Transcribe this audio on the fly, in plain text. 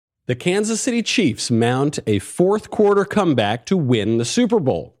The Kansas City Chiefs mount a fourth quarter comeback to win the Super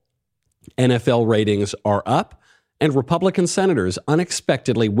Bowl. NFL ratings are up, and Republican senators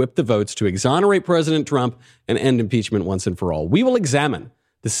unexpectedly whip the votes to exonerate President Trump and end impeachment once and for all. We will examine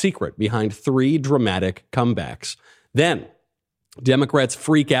the secret behind three dramatic comebacks. Then, Democrats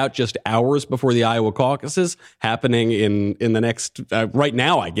freak out just hours before the Iowa caucuses, happening in the next, right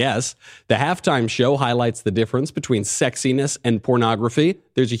now, I guess. The halftime show highlights the difference between sexiness and pornography.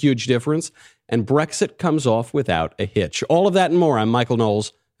 There's a huge difference. And Brexit comes off without a hitch. All of that and more. I'm Michael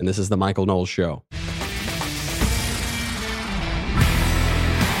Knowles, and this is The Michael Knowles Show.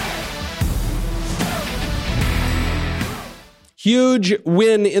 Huge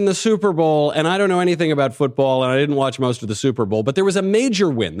win in the Super Bowl, and I don't know anything about football, and I didn't watch most of the Super Bowl, but there was a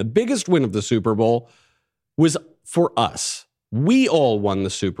major win. The biggest win of the Super Bowl was for us. We all won the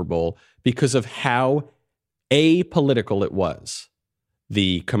Super Bowl because of how apolitical it was.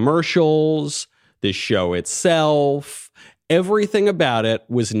 The commercials, the show itself, everything about it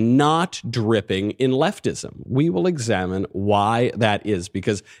was not dripping in leftism. We will examine why that is,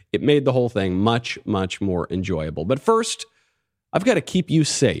 because it made the whole thing much, much more enjoyable. But first, I've got to keep you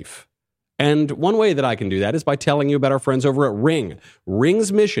safe. And one way that I can do that is by telling you about our friends over at Ring.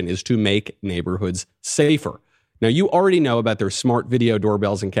 Ring's mission is to make neighborhoods safer. Now, you already know about their smart video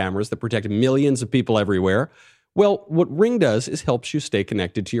doorbells and cameras that protect millions of people everywhere. Well, what Ring does is helps you stay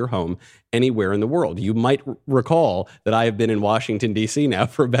connected to your home anywhere in the world. You might recall that I have been in Washington, D.C. now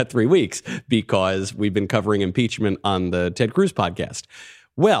for about 3 weeks because we've been covering impeachment on the Ted Cruz podcast.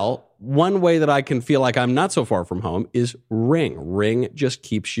 Well, one way that I can feel like I'm not so far from home is Ring. Ring just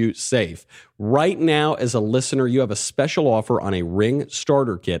keeps you safe. Right now, as a listener, you have a special offer on a Ring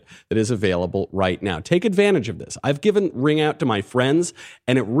starter kit that is available right now. Take advantage of this. I've given Ring out to my friends,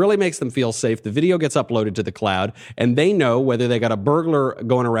 and it really makes them feel safe. The video gets uploaded to the cloud, and they know whether they got a burglar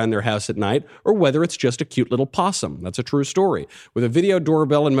going around their house at night or whether it's just a cute little possum. That's a true story. With a video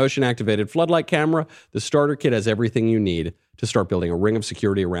doorbell and motion-activated floodlight camera, the starter kit has everything you need to start building a ring of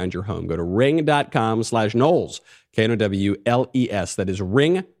security around your home. Go to ring.com/Knowles, Knowles. That is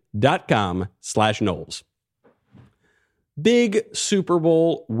ring.com/Knowles. Big Super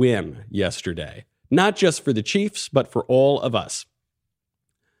Bowl win yesterday. Not just for the Chiefs, but for all of us.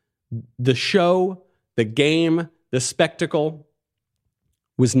 The show, the game, the spectacle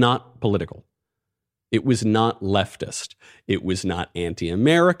was not political. It was not leftist. It was not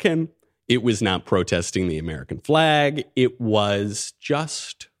anti-American. It was not protesting the American flag. It was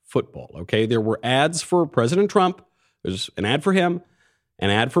just football, okay? There were ads for President Trump. There's an ad for him, an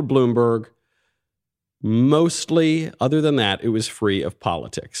ad for Bloomberg. Mostly, other than that, it was free of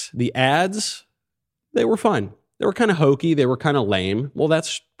politics. The ads, they were fun. They were kind of hokey. They were kind of lame. Well,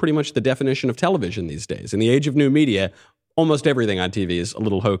 that's pretty much the definition of television these days. In the age of new media, almost everything on TV is a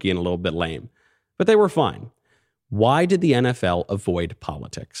little hokey and a little bit lame. But they were fine. Why did the NFL avoid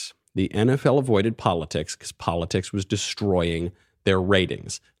politics? The NFL avoided politics because politics was destroying their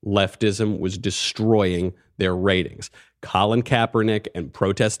ratings. Leftism was destroying their ratings. Colin Kaepernick and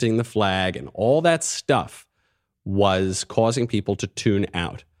protesting the flag and all that stuff was causing people to tune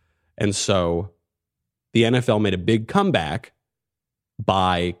out. And so the NFL made a big comeback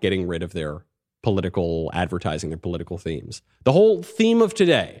by getting rid of their political advertising, their political themes. The whole theme of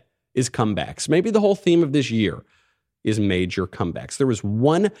today is comebacks. Maybe the whole theme of this year is major comebacks. There was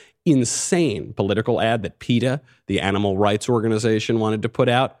one insane political ad that PETA, the animal rights organization, wanted to put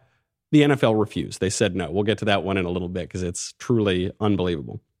out. The NFL refused. They said no. We'll get to that one in a little bit because it's truly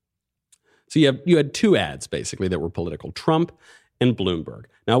unbelievable. So you had two ads, basically, that were political, Trump and Bloomberg.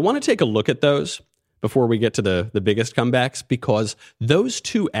 Now, I want to take a look at those before we get to the biggest comebacks, because those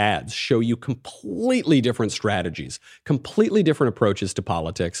two ads show you completely different strategies, completely different approaches to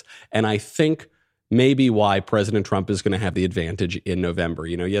politics, and I think maybe why President Trump is going to have the advantage in November.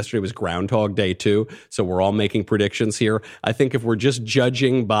 You know, yesterday was Groundhog Day too, so we're all making predictions here. I think if we're just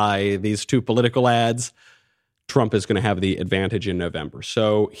judging by these two political ads, Trump is going to have the advantage in November.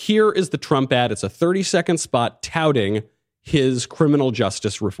 So here is the Trump ad. It's a 30-second spot touting his criminal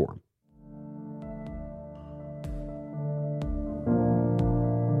justice reform.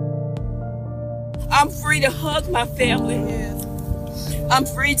 I'm free to hug my family. I'm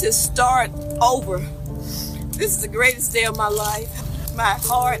free to start over. This is the greatest day of my life. My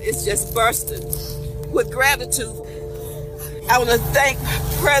heart is just bursting with gratitude. I want to thank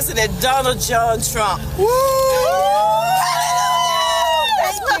President Donald John Trump. Woo!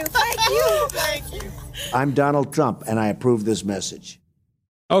 Thank you. I'm Donald Trump, and I approve this message.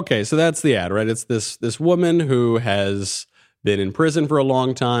 Okay, so that's the ad, right? It's this woman who has been in prison for a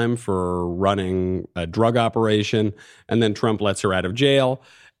long time for running a drug operation, and then Trump lets her out of jail.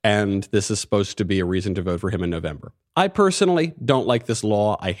 and this is supposed to be a reason to vote for him in November. I personally don't like this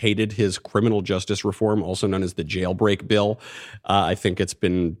law. I hated his criminal justice reform, also known as the jailbreak bill. I think it's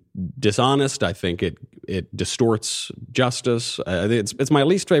been dishonest. I think it distorts justice. It's my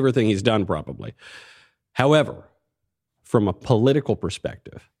least favorite thing he's done, probably. However, from a political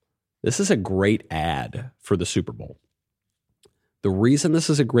perspective, this is a great ad for the Super Bowl. The reason this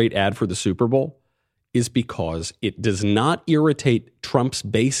is a great ad for the Super Bowl is because it does not irritate Trump's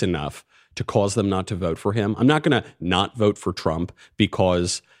base enough to cause them not to vote for him. I'm not going to not vote for Trump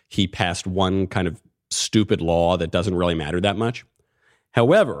because he passed one kind of stupid law that doesn't really matter that much.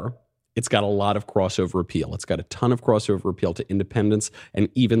 However, it's got a lot of crossover appeal. It's got a ton of crossover appeal to independents and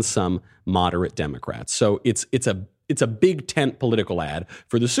even some moderate Democrats. So it's a big tent political ad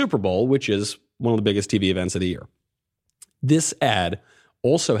for the Super Bowl, which is one of the biggest TV events of the year. This ad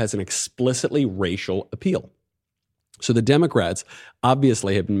also has an explicitly racial appeal. So the Democrats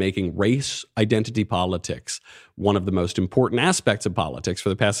obviously have been making race identity politics one of the most important aspects of politics for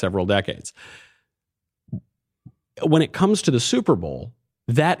the past several decades. When it comes to the Super Bowl,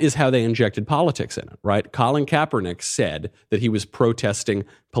 that is how they injected politics in it, right? Colin Kaepernick said that he was protesting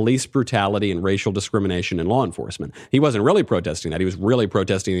police brutality and racial discrimination in law enforcement. He wasn't really protesting that. He was really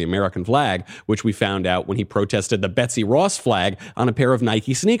protesting the American flag, which we found out when he protested the Betsy Ross flag on a pair of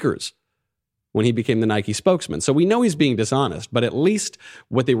Nike sneakers when he became the Nike spokesman. So we know he's being dishonest, but at least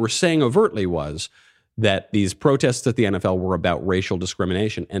what they were saying overtly was that these protests at the NFL were about racial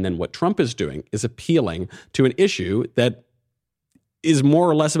discrimination. And then what Trump is doing is appealing to an issue that is more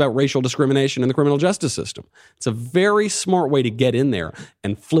or less about racial discrimination in the criminal justice system. It's a very smart way to get in there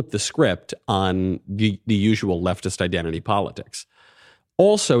and flip the script on the usual leftist identity politics.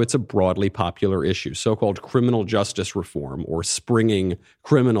 Also, it's a broadly popular issue, so-called criminal justice reform, or springing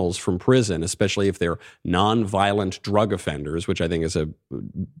criminals from prison, especially if they're nonviolent drug offenders, which I think is a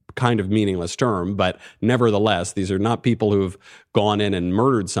kind of meaningless term, but nevertheless, these are not people who've gone in and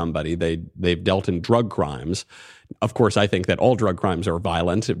murdered somebody. They've dealt in drug crimes. Of course, I think that all drug crimes are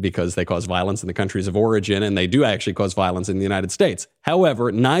violent because they cause violence in the countries of origin, and they do actually cause violence in the United States.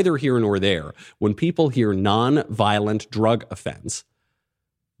 However, neither here nor there. When people hear nonviolent drug offense,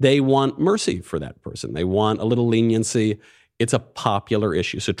 they want mercy for that person. They want a little leniency. It's a popular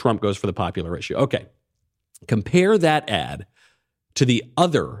issue. So Trump goes for the popular issue. Okay. Compare that ad to the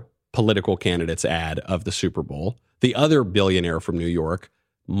other political candidate's ad of the Super Bowl, the other billionaire from New York,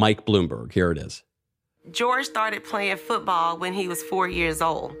 Mike Bloomberg. Here it is. George started playing football when he was 4 years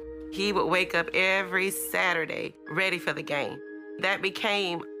old. He would wake up every Saturday ready for the game. That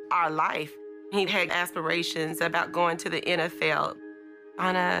became our life. He had aspirations about going to the NFL.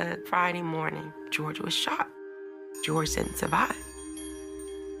 On a Friday morning, George was shot. George didn't survive.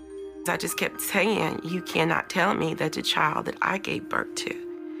 I just kept saying, you cannot tell me that the child that I gave birth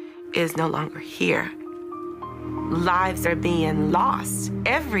to is no longer here. Lives are being lost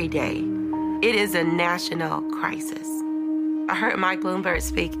every day. It is a national crisis. I heard Mike Bloomberg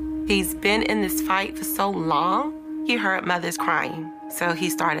speak. He's been in this fight for so long, he heard mothers crying, so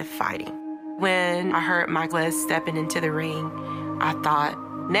he started fighting. When I heard Mike was stepping into the ring, I thought,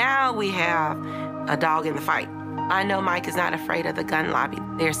 now we have a dog in the fight. I know Mike is not afraid of the gun lobby.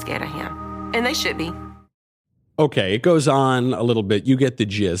 They're scared of him, and they should be. Okay, it goes on a little bit. You get the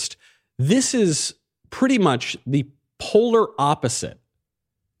gist. This is pretty much the polar opposite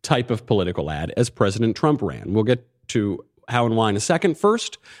type of political ad as President Trump ran. We'll get to how and why in a second.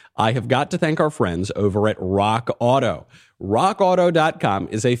 First, I have got to thank our friends over at Rock Auto. RockAuto.com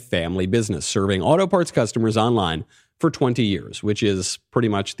is a family business serving auto parts customers online for 20 years, which is pretty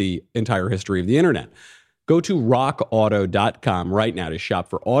much the entire history of the internet. Go to rockauto.com right now to shop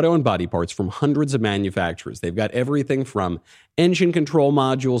for auto and body parts from hundreds of manufacturers. They've got everything from engine control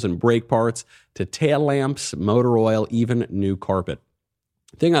modules and brake parts to tail lamps, motor oil, even new carpet.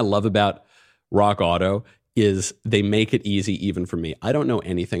 The thing I love about Rock Auto is they make it easy even for me. I don't know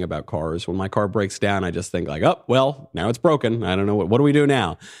anything about cars. When my car breaks down, I just think like, oh, well, now it's broken. I don't know. What do we do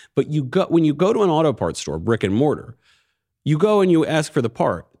now? But when you go to an auto parts store, brick and mortar, you go and you ask for the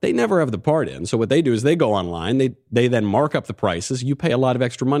part. They never have the part in. So what they do is they go online. They then mark up the prices. You pay a lot of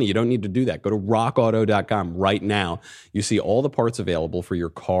extra money. You don't need to do that. Go to rockauto.com right now. You see all the parts available for your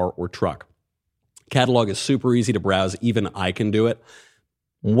car or truck. Catalog is super easy to browse. Even I can do it.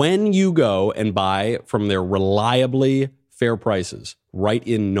 When you go and buy from their reliably fair prices, right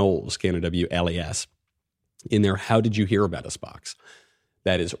in Knowles, K-N-O-W-L-E-S, in their How Did You Hear About Us box.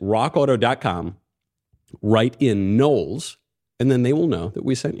 That is rockauto.com, right in Knowles, and then they will know that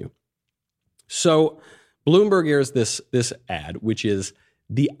we sent you. So Bloomberg airs this ad, which is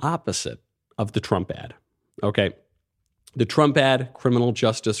the opposite of the Trump ad. Okay. The Trump ad, criminal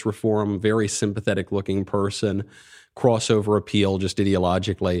justice reform, very sympathetic looking person, crossover appeal, just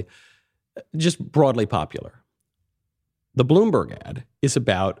ideologically, just broadly popular. The Bloomberg ad is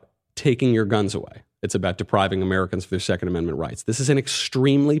about taking your guns away. It's about depriving Americans of their Second Amendment rights. This is an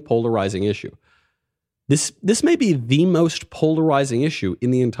extremely polarizing issue. This may be the most polarizing issue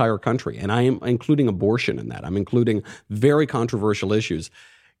in the entire country, and I am including abortion in that. I'm including very controversial issues.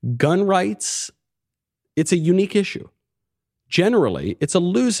 Gun rights, it's a unique issue. Generally, it's a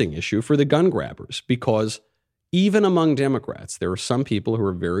losing issue for the gun grabbers because even among Democrats, there are some people who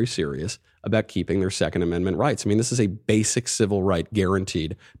are very serious about keeping their Second Amendment rights. I mean, this is a basic civil right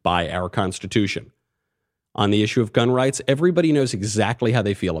guaranteed by our Constitution. On the issue of gun rights, everybody knows exactly how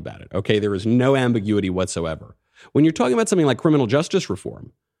they feel about it. Okay, there is no ambiguity whatsoever. When you're talking about something like criminal justice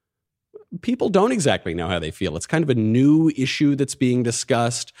reform, people don't exactly know how they feel. It's kind of a new issue that's being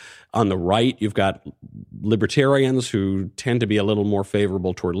discussed. On the right, you've got libertarians who tend to be a little more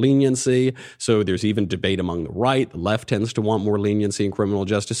favorable toward leniency. So there's even debate among the right. The left tends to want more leniency in criminal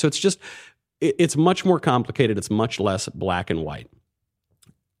justice. So it's much more complicated. It's much less black and white.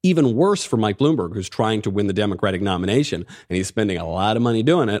 Even worse for Mike Bloomberg, who's trying to win the Democratic nomination, and he's spending a lot of money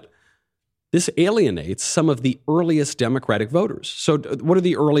doing it. This alienates some of the earliest Democratic voters. So what are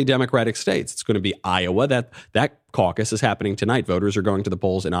the early Democratic states? It's going to be Iowa. That caucus is happening tonight. Voters are going to the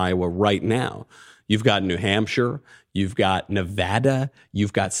polls in Iowa right now. You've got New Hampshire. You've got Nevada.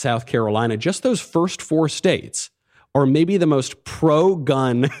 You've got South Carolina. Just those first 4 states are maybe the most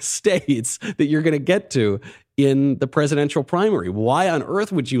pro-gun states that you're going to get to in the presidential primary. Why on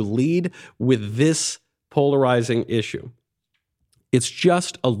earth would you lead with this polarizing issue? It's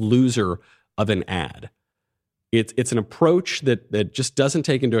just a loser of an ad. It's an approach that just doesn't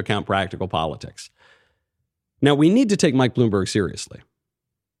take into account practical politics. Now, we need to take Mike Bloomberg seriously.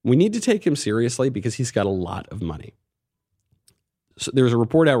 We need to take him seriously because he's got a lot of money. So there's a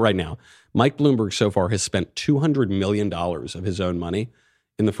report out right now. Mike Bloomberg so far has spent $200 million of his own money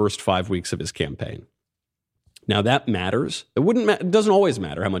in the first 5 weeks of his campaign. Now, that matters. It doesn't always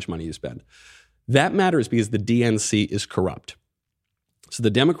matter how much money you spend. That matters because the DNC is corrupt. So the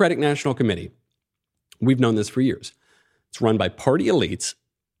Democratic National Committee, we've known this for years. It's run by party elites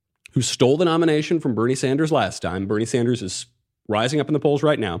who stole the nomination from Bernie Sanders last time. Bernie Sanders is rising up in the polls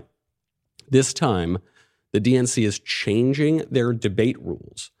right now. This time, the DNC is changing their debate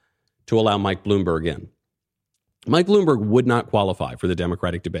rules to allow Mike Bloomberg in. Mike Bloomberg would not qualify for the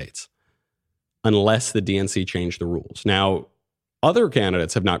Democratic debates unless the DNC changed the rules. Now, other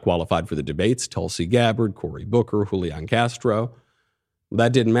candidates have not qualified for the debates. Tulsi Gabbard, Cory Booker, Julian Castro.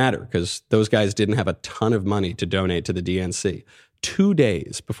 That didn't matter because those guys didn't have a ton of money to donate to the DNC. 2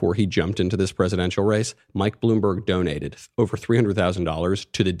 days before he jumped into this presidential race, Mike Bloomberg donated over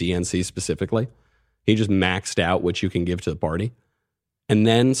 $300,000 to the DNC specifically. He just maxed out what you can give to the party. And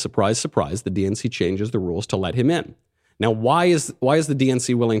then, surprise, surprise, the DNC changes the rules to let him in. Now, why is the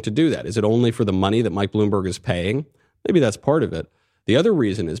DNC willing to do that? Is it only for the money that Mike Bloomberg is paying? Maybe that's part of it. The other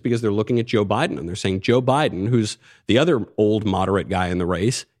reason is because they're looking at Joe Biden and they're saying Joe Biden, who's the other old moderate guy in the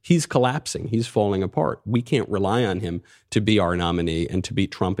race, he's collapsing. He's falling apart. We can't rely on him to be our nominee and to beat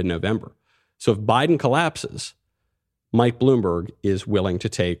Trump in November. So if Biden collapses, Mike Bloomberg is willing to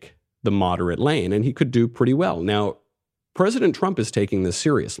take the moderate lane, and he could do pretty well. Now, President Trump is taking this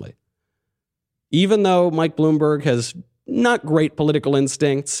seriously. Even though Mike Bloomberg has not great political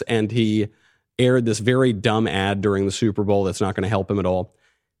instincts and he aired this very dumb ad during the Super Bowl that's not going to help him at all,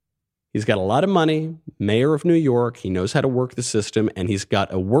 he's got a lot of money, mayor of New York, he knows how to work the system, and he's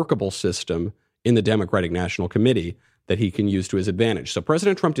got a workable system in the Democratic National Committee that he can use to his advantage. So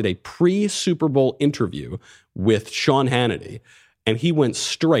President Trump did a pre-Super Bowl interview with Sean Hannity, and he went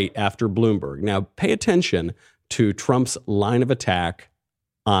straight after Bloomberg. Now, pay attention to Trump's line of attack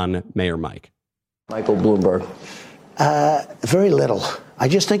on Mayor Mike. Michael Bloomberg. Very little. I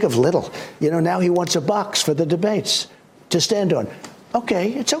just think of little. Now he wants a box for the debates to stand on.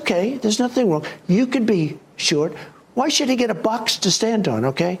 Okay, it's okay. There's nothing wrong. You could be short. Why should he get a box to stand on,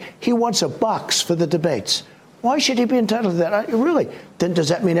 okay? He wants a box for the debates. Why should he be entitled to that? Really? Then does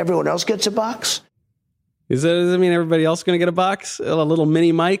that mean everyone else gets a box? Does that mean everybody else is going to get a box? A little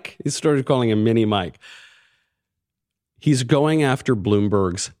mini Mike? He started calling him Mini Mike. He's going after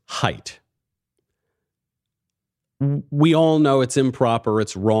Bloomberg's height. We all know it's improper,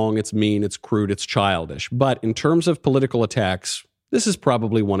 it's wrong, it's mean, it's crude, it's childish. But in terms of political attacks, this is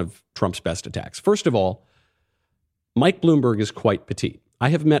probably one of Trump's best attacks. First of all, Mike Bloomberg is quite petite. I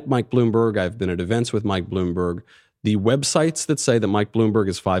have met Mike Bloomberg. I've been at events with Mike Bloomberg. The websites that say that Mike Bloomberg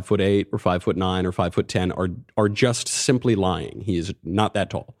is 5'8" or 5'9" or 5'10" are just simply lying. He is not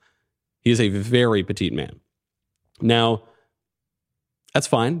that tall. He is a very petite man. Now, that's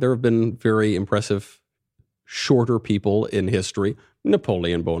fine. There have been very impressive shorter people in history,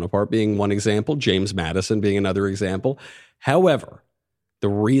 Napoleon Bonaparte being one example, James Madison being another example. However, the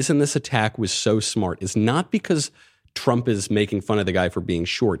reason this attack was so smart is not because Trump is making fun of the guy for being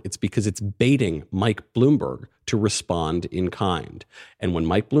short. It's because it's baiting Mike Bloomberg to respond in kind. And when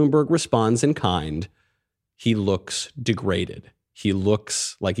Mike Bloomberg responds in kind, he looks degraded. He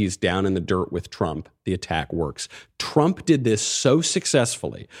looks like he's down in the dirt with Trump. The attack works. Trump did this so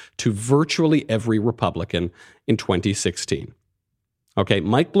successfully to virtually every Republican in 2016. Okay,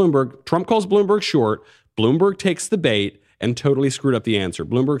 Mike Bloomberg, Trump calls Bloomberg short. Bloomberg takes the bait and totally screwed up the answer.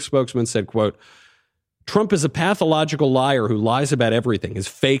 Bloomberg spokesman said, quote, Trump is a pathological liar who lies about everything, his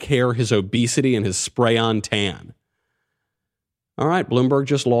fake hair, his obesity, and his spray-on tan. All right, Bloomberg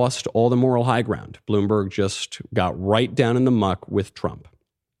just lost all the moral high ground. Bloomberg just got right down in the muck with Trump.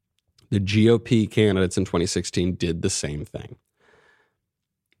 The GOP candidates in 2016 did the same thing.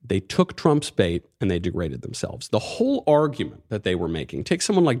 They took Trump's bait and they degraded themselves. The whole argument that they were making, take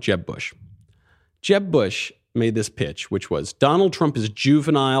someone like Jeb Bush. Jeb Bush made this pitch, which was Donald Trump is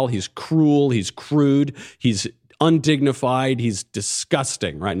juvenile, he's cruel, he's crude, he's undignified, he's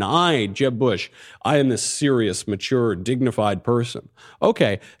disgusting, right? Now, I, Jeb Bush, I am this serious, mature, dignified person.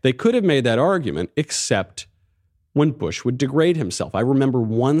 Okay, they could have made that argument, except when Bush would degrade himself. I remember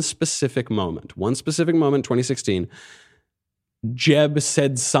one specific moment, 2016, Jeb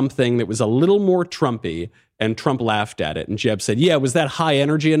said something that was a little more Trumpy, and Trump laughed at it. And Jeb said, yeah, was that high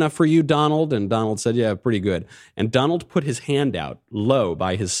energy enough for you, Donald? And Donald said, yeah, pretty good. And Donald put his hand out low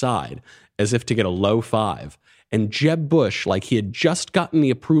by his side as if to get a low five. And Jeb Bush, like he had just gotten the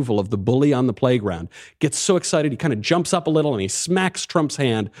approval of the bully on the playground, gets so excited he kind of jumps up a little and he smacks Trump's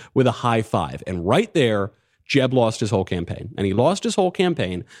hand with a high five. And right there, Jeb lost his whole campaign. And he lost his whole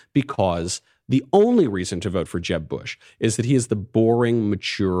campaign because the only reason to vote for Jeb Bush is that he is the boring,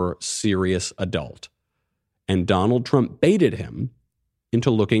 mature, serious adult. And Donald Trump baited him into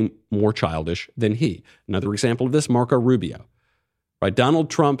looking more childish than he. Another example of this, Marco Rubio. Right? Donald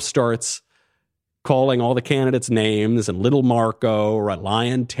Trump starts calling all the candidates names and little Marco, right?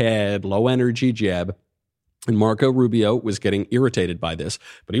 Lion Ted, low energy Jeb. And Marco Rubio was getting irritated by this,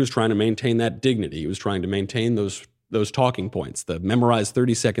 but he was trying to maintain that dignity. He was trying to maintain those talking points, the memorized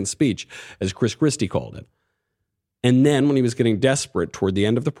 30-second speech, as Chris Christie called it. And then when he was getting desperate toward the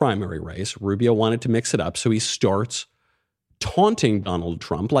end of the primary race, Rubio wanted to mix it up, so he starts taunting Donald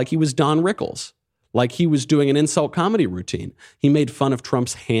Trump like he was Don Rickles, like he was doing an insult comedy routine. He made fun of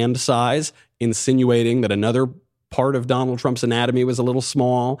Trump's hand size, insinuating that another part of Donald Trump's anatomy was a little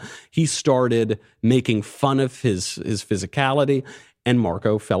small. He started making fun of his physicality, and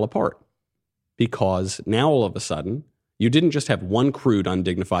Marco fell apart. Because now all of a sudden, you didn't just have one crude,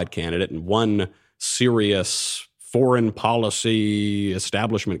 undignified candidate and one serious foreign policy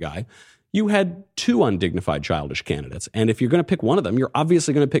establishment guy. You had two undignified, childish candidates. And if you're going to pick one of them, you're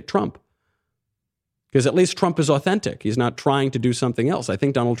obviously going to pick Trump. Because at least Trump is authentic. He's not trying to do something else. I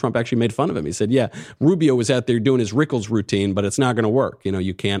think Donald Trump actually made fun of him. He said, yeah, Rubio was out there doing his Rickles routine, but it's not going to work. You know,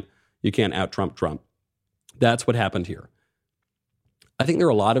 you can't out-Trump Trump. That's what happened here. I think there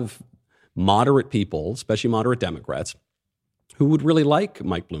are a lot of moderate people, especially moderate Democrats, who would really like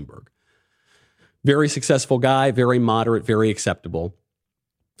Mike Bloomberg. Very successful guy, very moderate, very acceptable.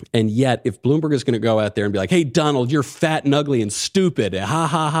 And yet, if Bloomberg is going to go out there and be like, hey, Donald, you're fat and ugly and stupid, ha,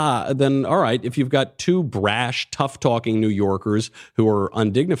 ha, ha, then all right, if you've got two brash, tough-talking New Yorkers who are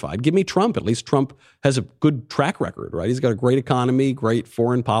undignified, give me Trump. At least Trump has a good track record, right? He's got a great economy, great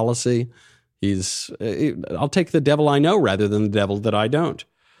foreign policy. I'll take the devil I know rather than the devil that I don't.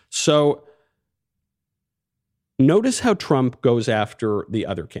 So notice how Trump goes after the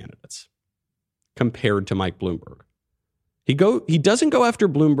other candidates compared to Mike Bloomberg. He doesn't go after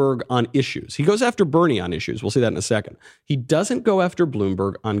Bloomberg on issues. He goes after Bernie on issues. We'll see that in a second. He doesn't go after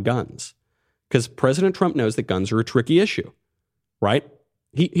Bloomberg on guns because President Trump knows that guns are a tricky issue, right?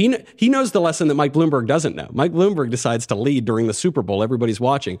 He knows the lesson that Mike Bloomberg doesn't know. Mike Bloomberg decides to lead during the Super Bowl. Everybody's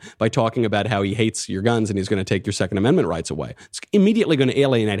watching by talking about how he hates your guns and he's going to take your Second Amendment rights away. It's immediately going to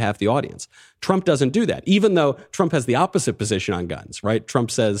alienate half the audience. Trump doesn't do that, even though Trump has the opposite position on guns, right?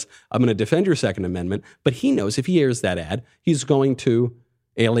 Trump says, I'm going to defend your Second Amendment, but he knows if he airs that ad, he's going to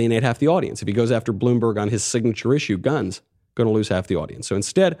alienate half the audience. If he goes after Bloomberg on his signature issue, guns, going to lose half the audience. So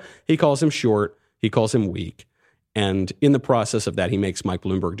instead, he calls him short, he calls him weak. And in the process of that, he makes Mike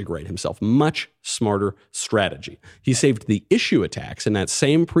Bloomberg degrade himself. Much smarter strategy. He saved the issue attacks in that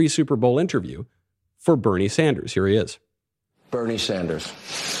same pre-Super Bowl interview for Bernie Sanders. Here he is. Bernie Sanders.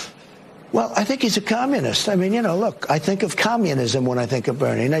 Well, I think he's a communist. I mean, look, I think of communism when I think of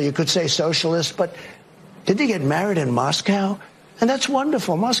Bernie. Now, you could say socialist, but Did they get married in Moscow? And that's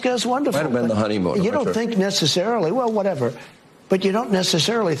wonderful. Moscow's wonderful. Might have been the honeymoon. You don't think necessarily, well, whatever, but you don't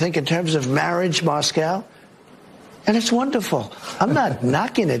necessarily think in terms of marriage, Moscow. And it's wonderful. I'm not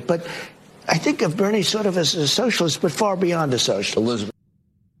knocking it, but I think of Bernie sort of as a socialist, but far beyond a socialist. Elizabeth.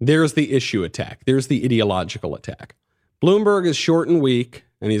 There's the issue attack. There's the ideological attack. Bloomberg is short and weak,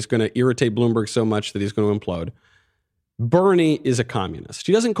 and he's going to irritate Bloomberg so much that he's going to implode. Bernie is a communist.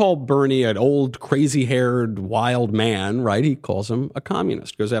 He doesn't call Bernie an old, crazy-haired, wild man, right? He calls him a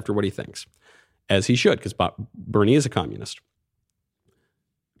communist, goes after what he thinks, as he should, because Bernie is a communist.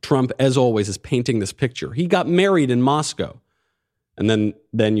 Trump, as always, is painting this picture. He got married in Moscow. And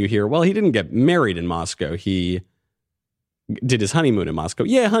then you hear, well, he didn't get married in Moscow. He did his honeymoon in Moscow.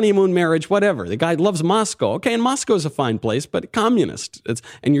 Yeah, honeymoon, marriage, whatever. The guy loves Moscow. Okay, and Moscow's a fine place, but communist.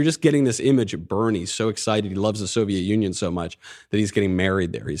 And you're just getting this image of Bernie so excited. He loves the Soviet Union so much that he's getting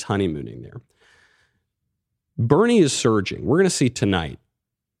married there. He's honeymooning there. Bernie is surging. We're going to see tonight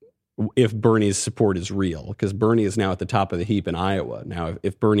if Bernie's support is real, because Bernie is now at the top of the heap in Iowa. Now,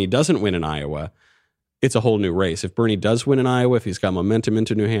 if Bernie doesn't win in Iowa, it's a whole new race. If Bernie does win in Iowa, if he's got momentum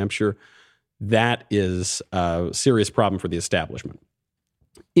into New Hampshire, that is a serious problem for the establishment.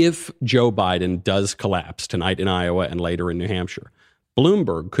 If Joe Biden does collapse tonight in Iowa and later in New Hampshire,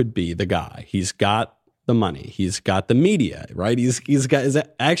 Bloomberg could be the guy. He's got the money. He's got the media, right? He's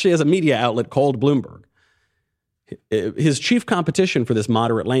actually has a media outlet called Bloomberg. His chief competition for this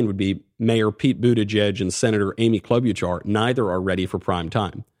moderate lane would be Mayor Pete Buttigieg and Senator Amy Klobuchar. Neither are ready for prime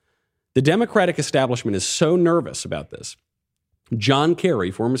time. The Democratic establishment is so nervous about this. John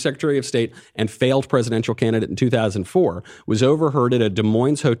Kerry, former Secretary of State and failed presidential candidate in 2004, was overheard at a Des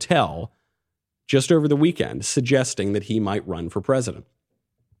Moines hotel just over the weekend suggesting that he might run for president.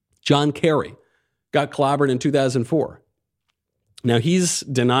 John Kerry got clobbered in 2004. Now, he's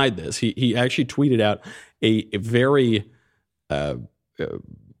denied this. He actually tweeted out a very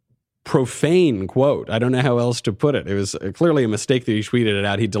profane quote. I don't know how else to put it. It was clearly a mistake that he tweeted it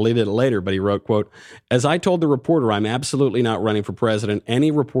out. He deleted it later, but he wrote, quote, "As I told the reporter, I'm absolutely not running for president. Any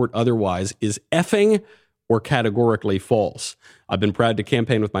report otherwise is effing or categorically false. I've been proud to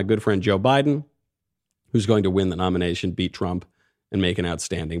campaign with my good friend Joe Biden, who's going to win the nomination, beat Trump, and make an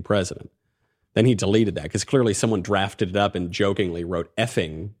outstanding president." Then he deleted that because clearly someone drafted it up and jokingly wrote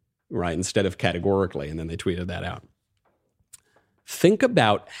effing, right, instead of categorically, and then they tweeted that out. Think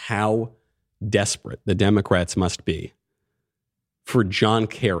about how desperate the Democrats must be for John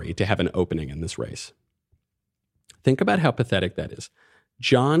Kerry to have an opening in this race. Think about how pathetic that is.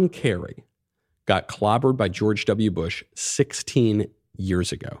 John Kerry got clobbered by George W. Bush 16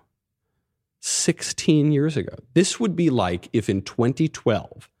 years ago. 16 years ago. This would be like if in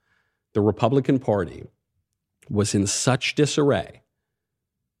 2012, the Republican Party was in such disarray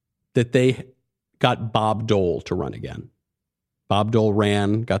that they got Bob Dole to run again. Bob Dole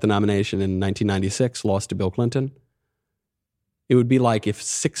ran, got the nomination in 1996, lost to Bill Clinton. It would be like if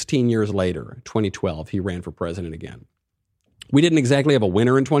 16 years later, 2012, he ran for president again. We didn't exactly have a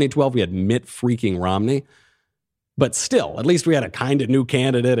winner in 2012. We had Mitt freaking Romney. But still, at least we had a kind of new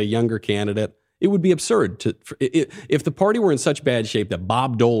candidate, a younger candidate. It would be absurd if the party were in such bad shape that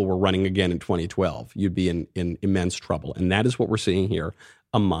Bob Dole were running again in 2012, you'd be in immense trouble. And that is what we're seeing here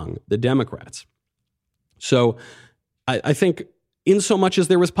among the Democrats. So I think in so much as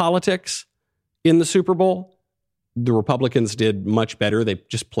there was politics in the Super Bowl, the Republicans did much better. They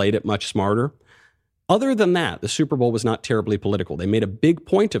just played it much smarter. Other than that, the Super Bowl was not terribly political. They made a big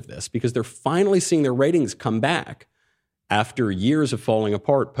point of this because they're finally seeing their ratings come back after years of falling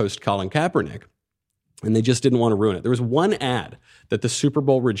apart post-Colin Kaepernick, and they just didn't want to ruin it. There was one ad that the Super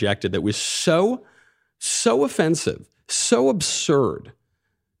Bowl rejected that was so offensive, so absurd,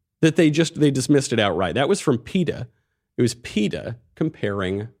 that they dismissed it outright. That was from PETA. It was PETA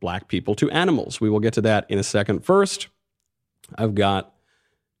comparing black people to animals. We will get to that in a second. First, I've got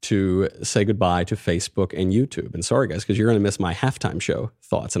to say goodbye to Facebook and YouTube. And sorry, guys, because you're going to miss my halftime show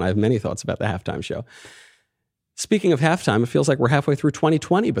thoughts, and I have many thoughts about the halftime show. Speaking of halftime, it feels like we're halfway through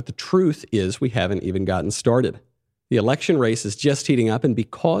 2020, but the truth is we haven't even gotten started. The election race is just heating up, and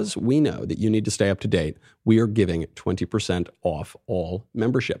because we know that you need to stay up to date, we are giving 20% off all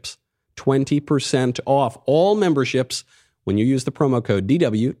memberships. 20% off all memberships when you use the promo code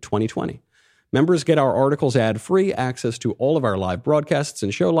DW2020. Members get our articles ad-free, access to all of our live broadcasts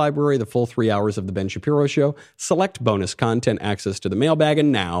and show library, the full 3 hours of The Ben Shapiro Show, select bonus content, access to the mailbag,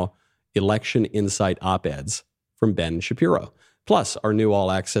 and now election insight op-eds from Ben Shapiro. Plus, our new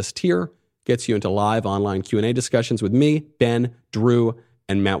all-access tier gets you into live online Q&A discussions with me, Ben, Drew,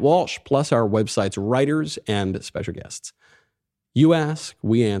 and Matt Walsh, plus our website's writers and special guests. You ask,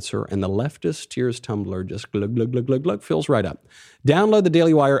 we answer, and the leftist tears tumbler just glug, glug, glug, glug, glug, fills right up. Download the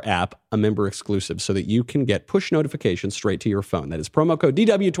Daily Wire app, a member exclusive, so that you can get push notifications straight to your phone. That is promo code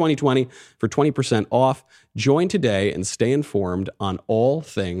DW2020 for 20% off. Join today and stay informed on all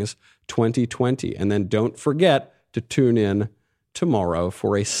things 2020. And then don't forget to tune in tomorrow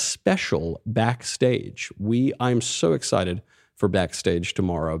for a special Backstage. I'm so excited for Backstage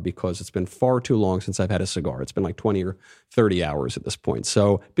tomorrow because it's been far too long since I've had a cigar. It's been like 20 or 30 hours at this point.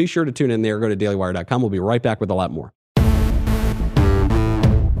 So be sure to tune in there. Go to dailywire.com. We'll be right back with a lot more.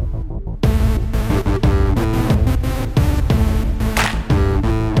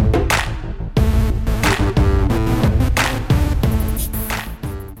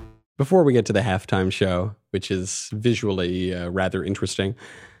 Before we get to the halftime show, which is visually rather interesting,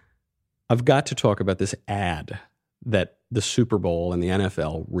 I've got to talk about this ad that the Super Bowl and the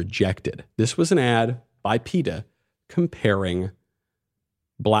NFL rejected. This was an ad by PETA comparing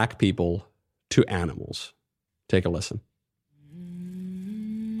black people to animals. Take a listen.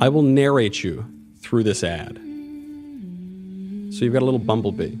 I will narrate you through this ad. So you've got a little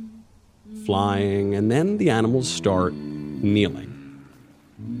bumblebee flying, and then the animals start kneeling.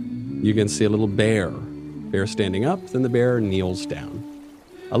 You can see a little bear standing up, then the bear kneels down.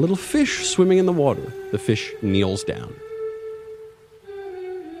 A little fish swimming in the water. The fish kneels down.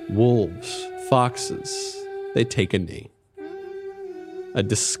 Wolves, foxes, they take a knee. A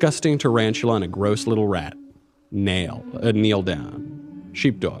disgusting tarantula and a gross little rat kneel down.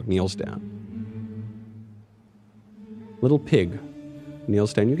 Sheepdog kneels down. Little pig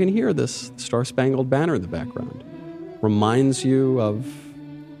kneels down. You can hear this Star-Spangled Banner in the background. Reminds you of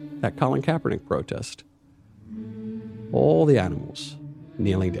that Colin Kaepernick protest. All the animals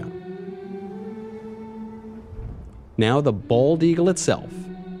kneeling down. Now the bald eagle itself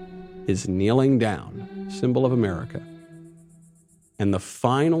is kneeling down, symbol of America. And the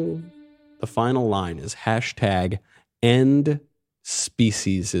final line is #end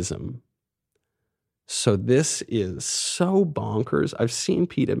speciesism. So this is so bonkers. I've seen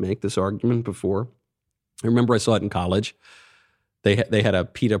PETA make this argument before. I remember I saw it in college. They had a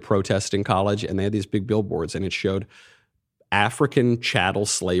PETA protest in college, and they had these big billboards, and it showed African chattel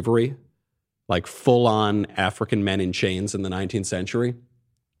slavery, like full-on African men in chains in the 19th century,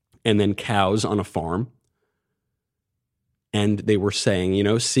 and then cows on a farm. And they were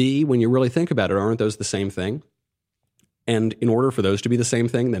saying, see, when you really think about it, aren't those the same thing? And in order for those to be the same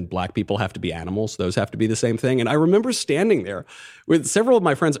thing, then black people have to be animals. Those have to be the same thing. And I remember standing there with several of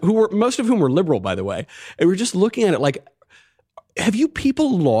my friends, most of whom were liberal, by the way, and we were just looking at it like, have you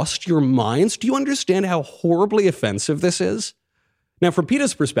people lost your minds? Do you understand how horribly offensive this is? Now, from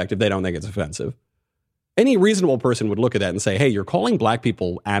PETA's perspective, they don't think it's offensive. Any reasonable person would look at that and say, hey, you're calling black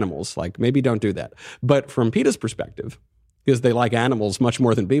people animals. Like, maybe don't do that. But from PETA's perspective, because they like animals much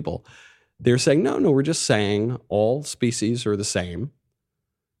more than people, they're saying, no, we're just saying all species are the same.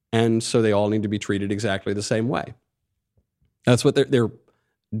 And so they all need to be treated exactly the same way. That's what they're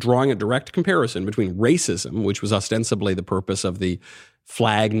drawing a direct comparison between racism, which was ostensibly the purpose of the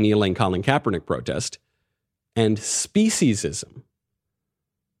flag-kneeling Colin Kaepernick protest, and speciesism.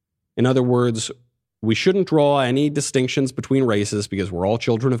 In other words, we shouldn't draw any distinctions between races because we're all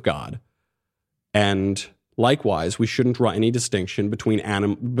children of God. And likewise, we shouldn't draw any distinction between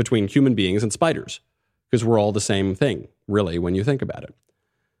human beings and spiders because we're all the same thing, really, when you think about it.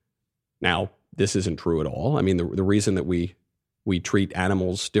 Now, this isn't true at all. I mean, the reason that we treat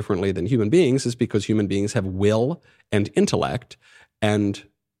animals differently than human beings is because human beings have will and intellect, and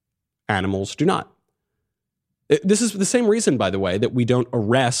animals do not. This is the same reason, by the way, that we don't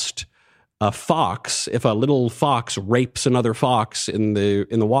arrest a fox if a little fox rapes another fox in the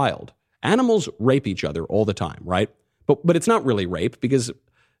wild. Animals rape each other all the time, right? But it's not really rape because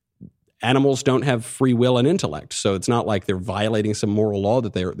animals don't have free will and intellect. So it's not like they're violating some moral law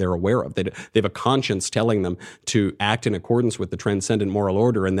that they're aware of. They have a conscience telling them to act in accordance with the transcendent moral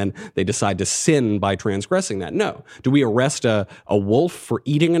order, and then they decide to sin by transgressing that. No. Do we arrest a wolf for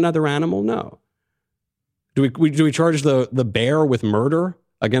eating another animal? No. Do we charge the bear with murder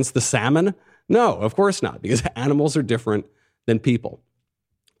against the salmon? No, of course not, because animals are different than people.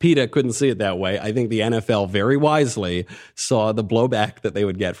 PETA couldn't see it that way. I think the NFL very wisely saw the blowback that they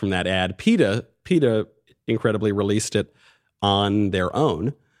would get from that ad. PETA incredibly released it on their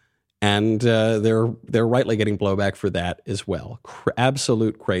own, and they're rightly getting blowback for that as well.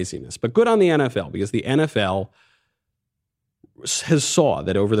 Absolute craziness. But good on the NFL, because the NFL has saw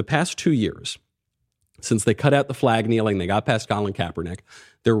that over the past 2 years, since they cut out the flag kneeling, they got past Colin Kaepernick,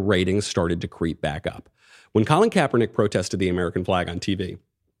 their ratings started to creep back up. When Colin Kaepernick protested the American flag on TV,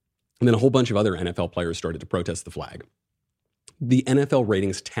 and then a whole bunch of other NFL players started to protest the flag, the NFL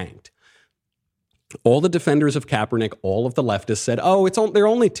ratings tanked. All the defenders of Kaepernick, all of the leftists said, they're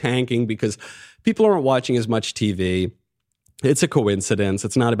only tanking because people aren't watching as much TV. It's a coincidence.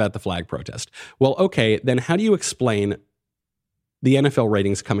 It's not about the flag protest. Well, okay, then how do you explain the NFL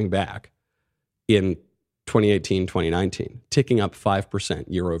ratings coming back in 2018, 2019, ticking up 5%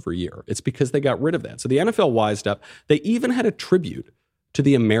 year over year? It's because they got rid of that. So the NFL wised up. They even had a tribute to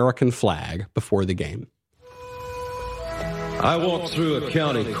the American flag before the game. I walked through a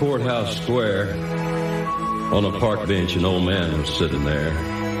county courthouse square. On a park bench, an old man was sitting there.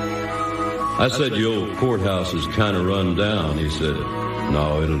 I said, "Your old courthouse is kind of run down." He said,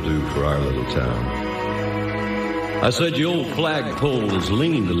 "No, it'll do for our little town." I said, "Your old flagpole has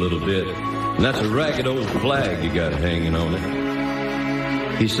leaned a little bit, and that's a ragged old flag you got hanging on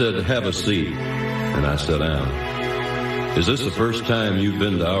it." He said, "Have a seat." And I sat down. "Is this the first time you've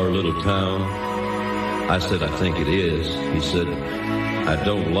been to our little town?" I said, "I think it is." He said, "I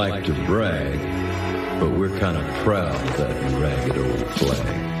don't like to brag, but we're kind of proud of that ragged old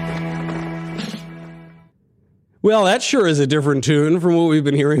flag." Well, that sure is a different tune from what we've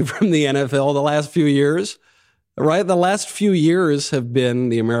been hearing from the NFL the last few years, right? The last few years have been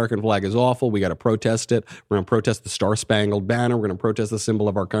the American flag is awful. We got to protest it. We're going to protest the Star-Spangled Banner. We're going to protest the symbol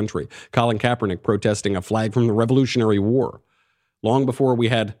of our country. Colin Kaepernick protesting a flag from the Revolutionary War, long before we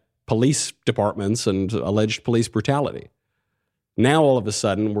had police departments and alleged police brutality. Now, all of a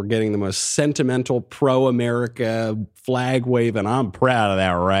sudden, we're getting the most sentimental pro-America flag wave, and I'm proud of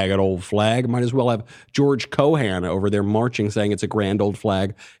that ragged old flag. Might as well have George Cohan over there marching, saying it's a grand old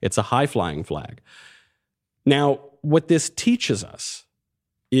flag. It's a high-flying flag. Now, what this teaches us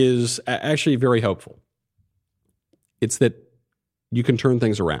is actually very hopeful. It's that you can turn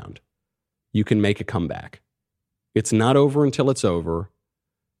things around. You can make a comeback. It's not over until it's over,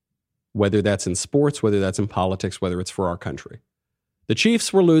 whether that's in sports, whether that's in politics, whether it's for our country. The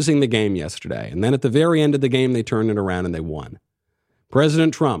Chiefs were losing the game yesterday, and then at the very end of the game, they turned it around and they won.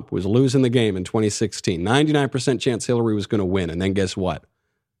 President Trump was losing the game in 2016. 99% chance Hillary was going to win, and then guess what?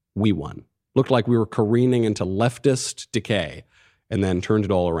 We won. Looked like we were careening into leftist decay, and then turned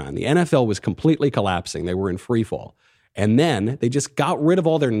it all around. The NFL was completely collapsing. They were in free fall. And then they just got rid of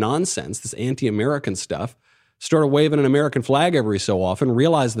all their nonsense, this anti-American stuff, started waving an American flag every so often,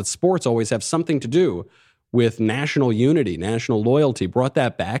 realized that sports always have something to do with national unity, national loyalty, brought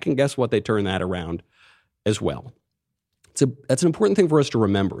that back, and guess what? They turned that around as well. That's an important thing for us to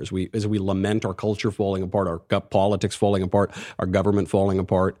remember as we lament our culture falling apart, our politics falling apart, our government falling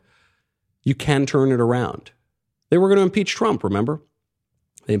apart. You can turn it around. They were going to impeach Trump, remember?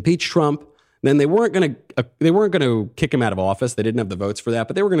 They impeached Trump. Then they weren't going to kick him out of office. They didn't have the votes for that,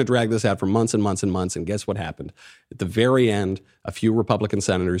 but they were going to drag this out for months and months and months. And guess what happened? At the very end, a few Republican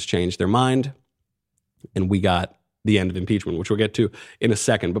senators changed their mind, and we got the end of impeachment, which we'll get to in a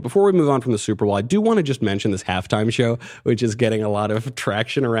second. But before we move on from the Super Bowl, I do want to just mention this halftime show, which is getting a lot of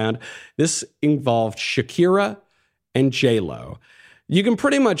traction around. This involved Shakira and J-Lo. You can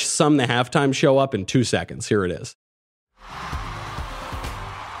pretty much sum the halftime show up in 2 seconds. Here it is.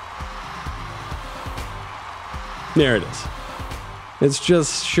 There it is. It's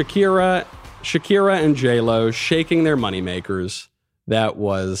just Shakira and J-Lo shaking their moneymakers. That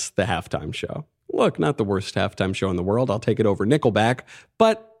was the halftime show. Look, not the worst halftime show in the world. I'll take it over Nickelback.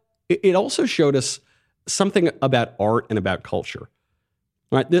 But it also showed us something about art and about culture.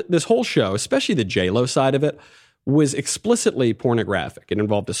 Right? This whole show, especially the J-Lo side of it, was explicitly pornographic. It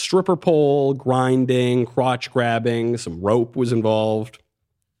involved a stripper pole, grinding, crotch grabbing, some rope was involved.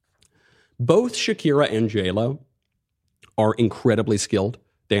 Both Shakira and J-Lo are incredibly skilled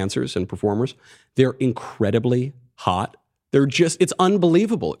dancers and performers. They're incredibly hot. It's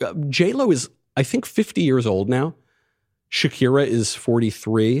unbelievable. J-Lo is, I think, 50 years old now. Shakira is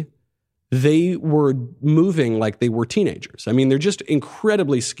 43. They were moving like they were teenagers. I mean, they're just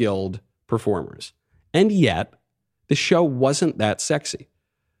incredibly skilled performers. And yet, the show wasn't that sexy.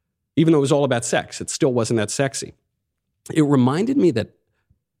 Even though it was all about sex, it still wasn't that sexy. It reminded me that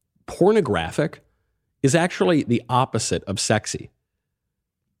pornographic is actually the opposite of sexy.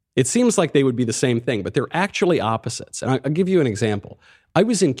 It seems like they would be the same thing, but they're actually opposites. And I'll give you an example. I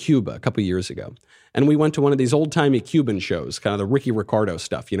was in Cuba a couple years ago, and we went to one of these old-timey Cuban shows, kind of the Ricky Ricardo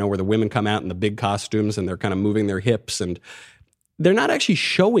stuff, where the women come out in the big costumes and they're kind of moving their hips, and they're not actually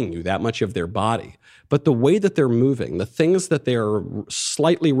showing you that much of their body, but the way that they're moving, the things that they're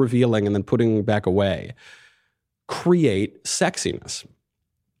slightly revealing and then putting back away, create sexiness.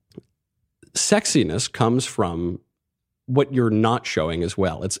 Sexiness comes from what you're not showing as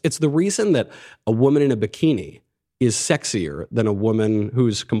well. It's the reason that a woman in a bikini is sexier than a woman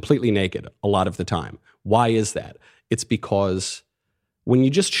who's completely naked a lot of the time. Why is that? It's because when you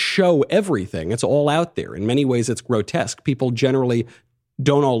just show everything, it's all out there. In many ways, it's grotesque. People generally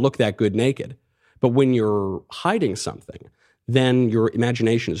don't all look that good naked. But when you're hiding something, then your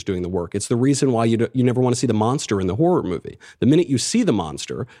imagination is doing the work. It's the reason why you never want to see the monster in the horror movie. The minute you see the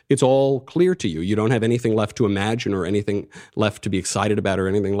monster, it's all clear to you. You don't have anything left to imagine or anything left to be excited about or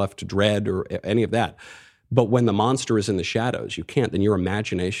anything left to dread or any of that. But when the monster is in the shadows, you can't. Then your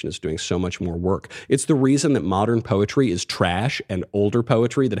imagination is doing so much more work. It's the reason that modern poetry is trash and older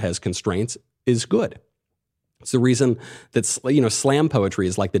poetry that has constraints is good. It's the reason that, slam poetry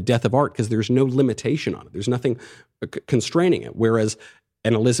is like the death of art because there's no limitation on it. There's nothing constraining it. Whereas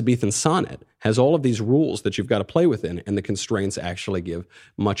an Elizabethan sonnet has all of these rules that you've got to play within, and the constraints actually give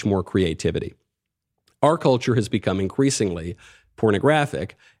much more creativity. Our culture has become increasingly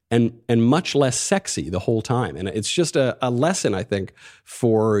pornographic and much less sexy the whole time. And it's just a lesson, I think,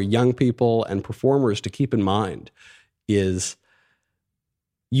 for young people and performers to keep in mind is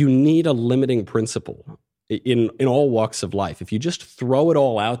you need a limiting principle in all walks of life. If you just throw it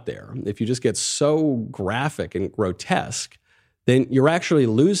all out there, if you just get so graphic and grotesque, then you're actually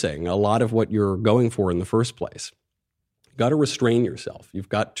losing a lot of what you're going for in the first place. You've got to restrain yourself. You've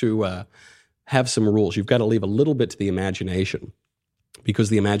got to have some rules. You've got to leave a little bit to the imagination because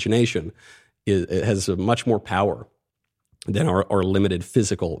the imagination has much more power than our limited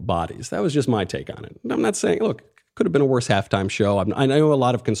physical bodies. That was just my take on it. I'm not saying, look, could have been a worse halftime show. I know a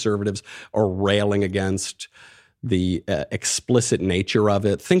lot of conservatives are railing against the explicit nature of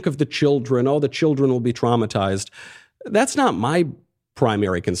it. Think of the children. Oh, the children will be traumatized. That's not my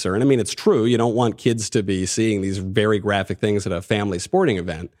primary concern. I mean, it's true. You don't want kids to be seeing these very graphic things at a family sporting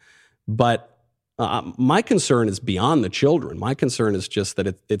event. But my concern is beyond the children. My concern is just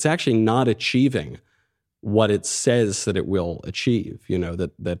that it's actually not achieving what it says that it will achieve.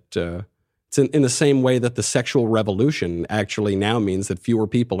 It's in the same way that the sexual revolution actually now means that fewer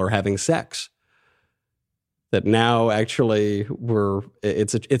people are having sex. That now actually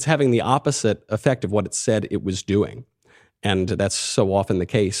it's having the opposite effect of what it said it was doing. And that's so often the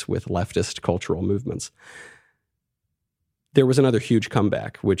case with leftist cultural movements. There was another huge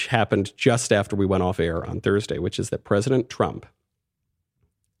comeback, which happened just after we went off air on Thursday, which is that President Trump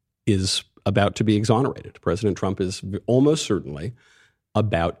is about to be exonerated. President Trump is almost certainly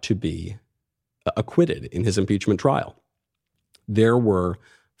about to be acquitted in his impeachment trial. There were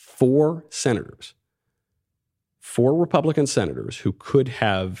 4 Republican senators who could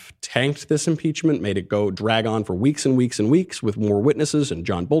have tanked this impeachment, made it drag on for weeks and weeks and weeks with more witnesses and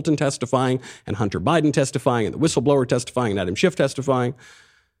John Bolton testifying and Hunter Biden testifying and the whistleblower testifying and Adam Schiff testifying,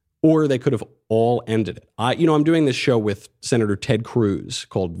 or they could have all ended it. I'm doing this show with Senator Ted Cruz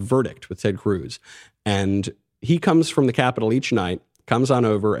called Verdict with Ted Cruz, and he comes from the Capitol each night, comes on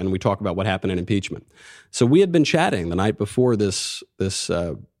over, and we talk about what happened in impeachment. So we had been chatting the night before this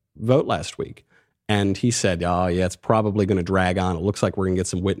vote last week, and he said, oh, yeah, it's probably going to drag on. It looks like we're going to get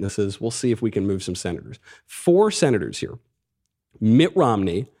some witnesses. We'll see if we can move some senators. 4 senators here: Mitt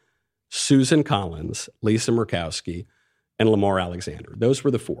Romney, Susan Collins, Lisa Murkowski, and Lamar Alexander. Those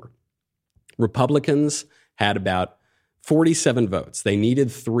were the 4. Republicans had about 47 votes. They needed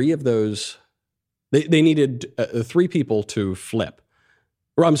 3 of those. They needed 3 people to flip.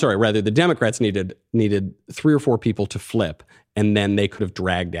 Or I'm sorry, rather, the Democrats needed 3 or 4 people to flip, and then they could have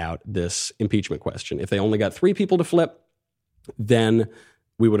dragged out this impeachment question. If they only got 3 people to flip, then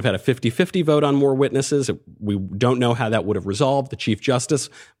we would have had a 50-50 vote on more witnesses. We don't know how that would have resolved. The Chief Justice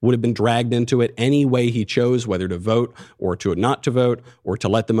would have been dragged into it any way he chose, whether to vote or to not to vote or to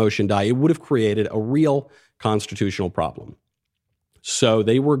let the motion die. It would have created a real constitutional problem. So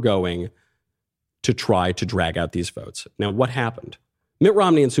they were going to try to drag out these votes. Now, what happened? Mitt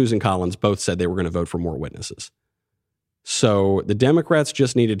Romney and Susan Collins both said they were going to vote for more witnesses. So the Democrats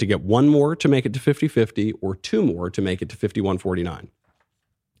just needed to get 1 more to make it to 50-50 or 2 more to make it to 51-49.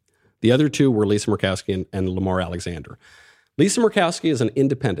 The other 2 were Lisa Murkowski and Lamar Alexander. Lisa Murkowski is an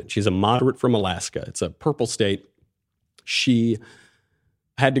independent. She's a moderate from Alaska. It's a purple state. She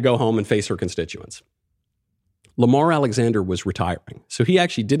had to go home and face her constituents. Lamar Alexander was retiring, so he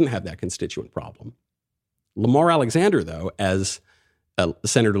actually didn't have that constituent problem. Lamar Alexander, though, as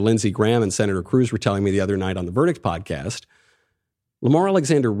Senator Lindsey Graham and Senator Cruz were telling me the other night on the Verdict podcast, Lamar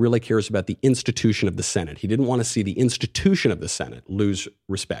Alexander really cares about the institution of the Senate. He didn't want to see the institution of the Senate lose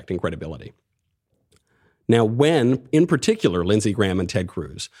respect and credibility. Now, when, in particular, Lindsey Graham and Ted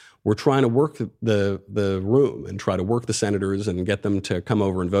Cruz were trying to work the room and try to work the senators and get them to come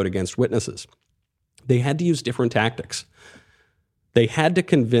over and vote against witnesses, they had to use different tactics. They had to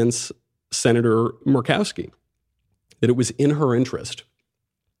convince Senator Murkowski that it was in her interest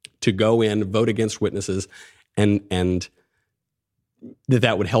to go in, vote against witnesses, and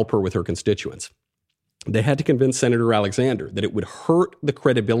that would help her with her constituents. They had to convince Senator Alexander that it would hurt the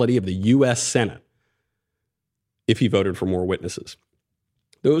credibility of the U.S. Senate if he voted for more witnesses.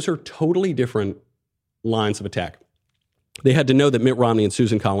 Those are totally different lines of attack. They had to know that Mitt Romney and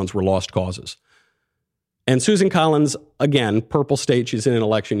Susan Collins were lost causes. And Susan Collins, again, purple state, she's in an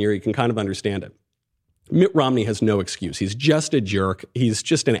election year, you can kind of understand it. Mitt Romney has no excuse. He's just a jerk. He's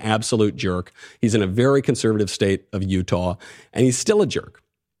just an absolute jerk. He's in a very conservative state of Utah, and he's still a jerk.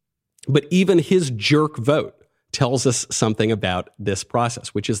 But even his jerk vote tells us something about this process,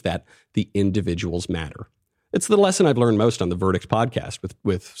 which is that the individuals matter. It's the lesson I've learned most on the Verdict podcast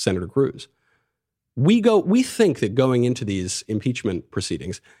with Senator Cruz. We think that going into these impeachment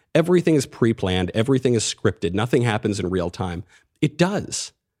proceedings, everything is pre-planned, everything is scripted, nothing happens in real time. It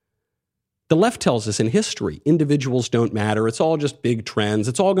does. The left tells us in history, individuals don't matter. It's all just big trends.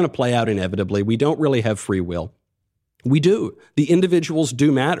 It's all going to play out inevitably. We don't really have free will. We do. The individuals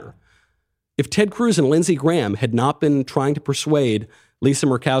do matter. If Ted Cruz and Lindsey Graham had not been trying to persuade Lisa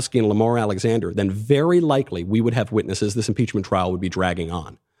Murkowski and Lamar Alexander, then very likely we would have witnesses. This impeachment trial would be dragging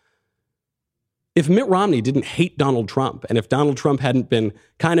on. If Mitt Romney didn't hate Donald Trump, and if Donald Trump hadn't been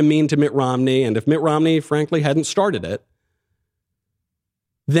kind of mean to Mitt Romney, and if Mitt Romney, frankly, hadn't started it,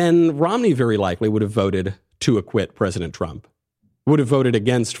 then Romney very likely would have voted to acquit President Trump, would have voted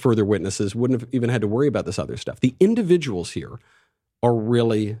against further witnesses, wouldn't have even had to worry about this other stuff. The individuals here are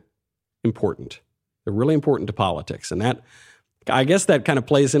really important. They're really important to politics. And that, I guess that kind of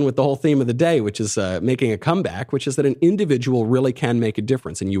plays in with the whole theme of the day, which is making a comeback, which is that an individual really can make a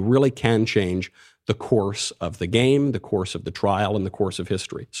difference, and you really can change the course of the game, the course of the trial, and the course of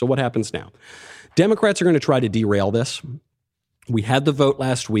history. So what happens now? Democrats are going to try to derail this. We had the vote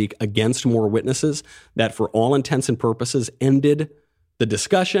last week against more witnesses that, for all intents and purposes, ended the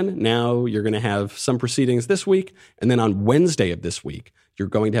discussion. Now you're going to have some proceedings this week, and then on Wednesday of this week, you're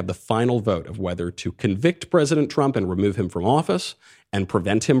going to have the final vote of whether to convict President Trump and remove him from office and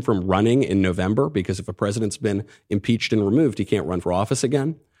prevent him from running in November, because if a president's been impeached and removed, he can't run for office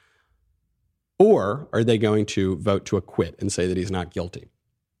again. Or are they going to vote to acquit and say that he's not guilty?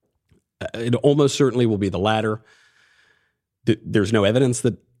 It almost certainly will be the latter. There's no evidence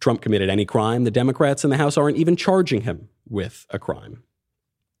that Trump committed any crime. The Democrats in the House aren't even charging him with a crime.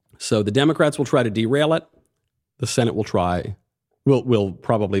 So the Democrats will try to derail it. The Senate will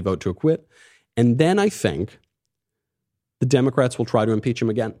probably vote to acquit. And then I think the Democrats will try to impeach him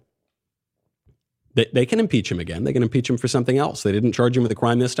again. They can impeach him again. They can impeach him for something else. They didn't charge him with a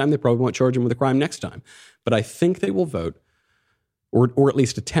crime this time. They probably won't charge him with a crime next time. But I think they will vote, or at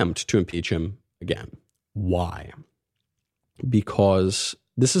least attempt to impeach him again. Why? Because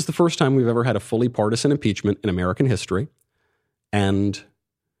this is the first time we've ever had a fully partisan impeachment in American history. And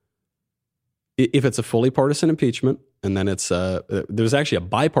if it's a fully partisan impeachment, and then there's actually a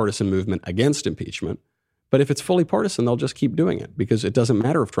bipartisan movement against impeachment, but if it's fully partisan, they'll just keep doing it because it doesn't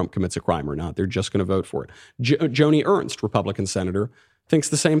matter if Trump commits a crime or not. They're just going to vote for it. Joni Ernst, Republican senator, thinks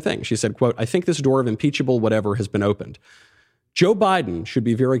the same thing. She said, quote, "I think this door of impeachable whatever has been opened. Joe Biden should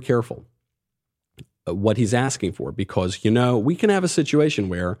be very careful what he's asking for, because, we can have a situation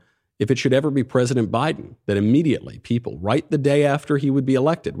where if it should ever be President Biden, that immediately people right the day after he would be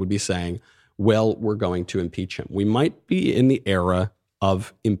elected would be saying, well, we're going to impeach him. We might be in the era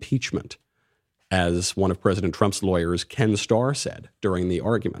of impeachment, as one of President Trump's lawyers, Ken Starr, said during the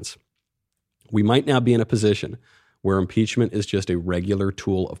arguments. We might now be in a position where impeachment is just a regular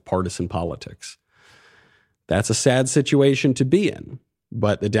tool of partisan politics. That's a sad situation to be in.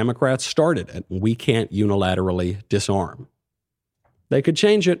 But the Democrats started it. We can't unilaterally disarm. They could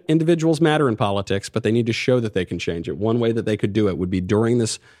change it. Individuals matter in politics, but they need to show that they can change it. One way that they could do it would be during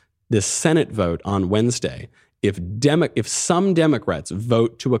this Senate vote on Wednesday. If some Democrats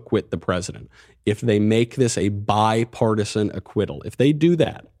vote to acquit the president, if they make this a bipartisan acquittal, if they do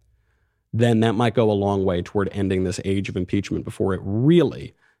that, then that might go a long way toward ending this age of impeachment before it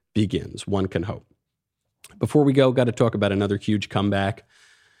really begins, one can hope. Before we go, got to talk about another huge comeback.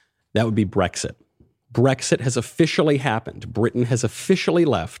 That would be Brexit. Brexit has officially happened. Britain has officially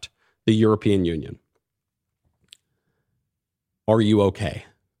left the European Union. Are you okay?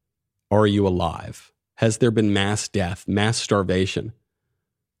 Are you alive? Has there been mass death, mass starvation?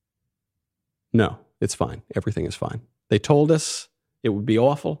 No, it's fine. Everything is fine. They told us it would be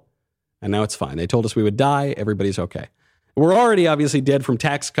awful, and now it's fine. They told us we would die. Everybody's okay. We're already obviously dead from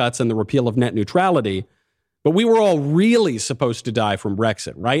tax cuts and the repeal of net neutrality, but we were all really supposed to die from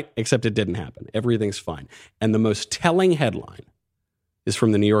Brexit, right? Except it didn't happen. Everything's fine. And the most telling headline is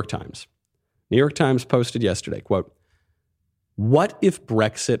from the New York Times. New York Times posted yesterday, quote, "What if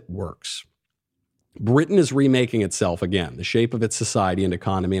Brexit works? Britain is remaking itself again. The shape of its society and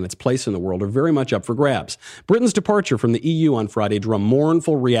economy and its place in the world are very much up for grabs. Britain's departure from the EU on Friday drew a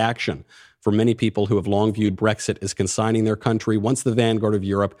mournful reaction from many people who have long viewed Brexit as consigning their country, once the vanguard of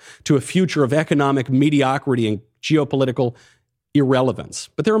Europe, to a future of economic mediocrity and geopolitical irrelevance.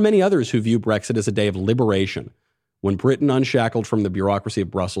 But there are many others who view Brexit as a day of liberation, when Britain, unshackled from the bureaucracy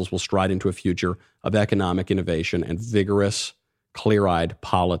of Brussels, will stride into a future of economic innovation and vigorous, clear-eyed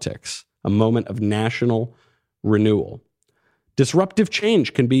politics, a moment of national renewal. Disruptive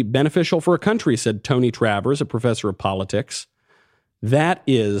change can be beneficial for a country, said Tony Travers, a professor of politics. That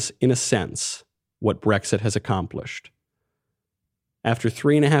is, in a sense, what Brexit has accomplished. After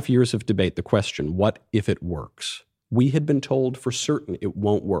 3.5 years of debate, the question, what if it works? We had been told for certain it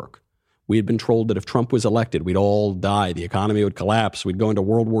won't work. We had been told that if Trump was elected, we'd all die, the economy would collapse, we'd go into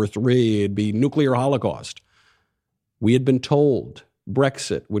World War III, it'd be nuclear holocaust. We had been told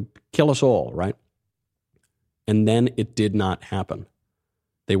Brexit would kill us all, right? And then it did not happen.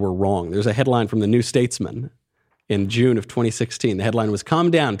 They were wrong. There's a headline from the New Statesman in June of 2016. The headline was,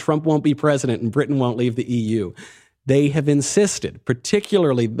 "Calm down, Trump won't be president and Britain won't leave the EU." They have insisted,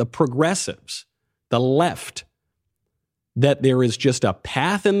 particularly the progressives, the left, that there is just a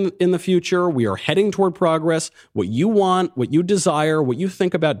path in the future. We are heading toward progress. What you want, what you desire, what you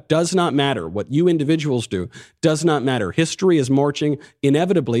think about does not matter. What you individuals do does not matter. History is marching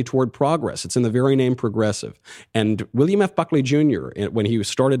inevitably toward progress. It's in the very name progressive. And William F. Buckley Jr., when he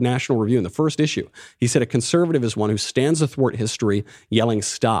started National Review in the first issue, he said a conservative is one who stands athwart history yelling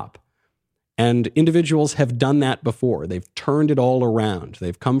stop. And individuals have done that before. They've turned it all around.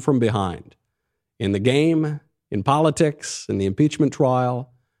 They've come from behind. In the game, in politics, in the impeachment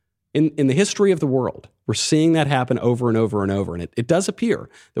trial, in the history of the world, we're seeing that happen over and over and over. And it does appear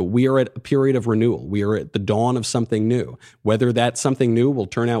that we are at a period of renewal. We are at the dawn of something new. Whether that something new will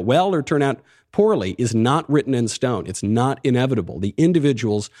turn out well or turn out poorly is not written in stone. It's not inevitable. The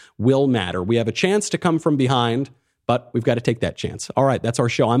individuals will matter. We have a chance to come from behind, but we've got to take that chance. All right, that's our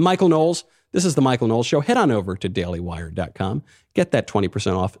show. I'm Michael Knowles. This is The Michael Knowles Show. Head on over to dailywire.com. Get that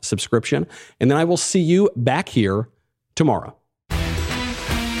 20% off subscription. And then I will see you back here tomorrow.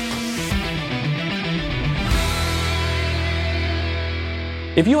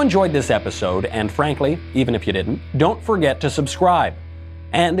 If you enjoyed this episode, and frankly, even if you didn't, don't forget to subscribe.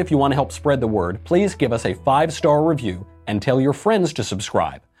 And if you want to help spread the word, please give us a 5-star review and tell your friends to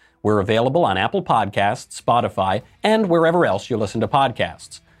subscribe. We're available on Apple Podcasts, Spotify, and wherever else you listen to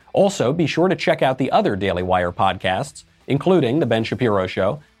podcasts. Also, be sure to check out the other Daily Wire podcasts, including The Ben Shapiro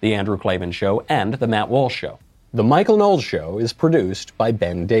Show, The Andrew Klavan Show, and The Matt Walsh Show. The Michael Knowles Show is produced by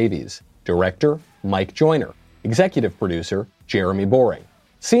Ben Davies. Director, Mike Joyner. Executive producer, Jeremy Boring.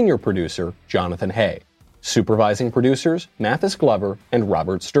 Senior producer, Jonathan Hay. Supervising producers, Mathis Glover and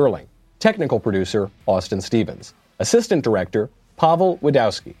Robert Sterling. Technical producer, Austin Stevens. Assistant director, Pavel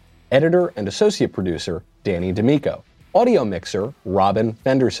Wadowski. Editor and associate producer, Danny D'Amico. Audio mixer, Robin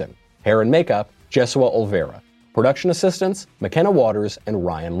Fenderson. Hair and makeup, Jesua Olvera. Production assistants, McKenna Waters and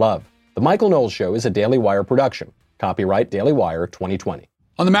Ryan Love. The Michael Knowles Show is a Daily Wire production. Copyright Daily Wire 2020.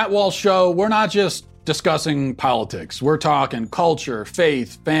 On the Matt Walsh Show, we're not just discussing politics. We're talking culture,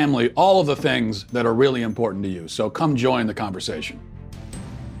 faith, family, all of the things that are really important to you. So come join the conversation.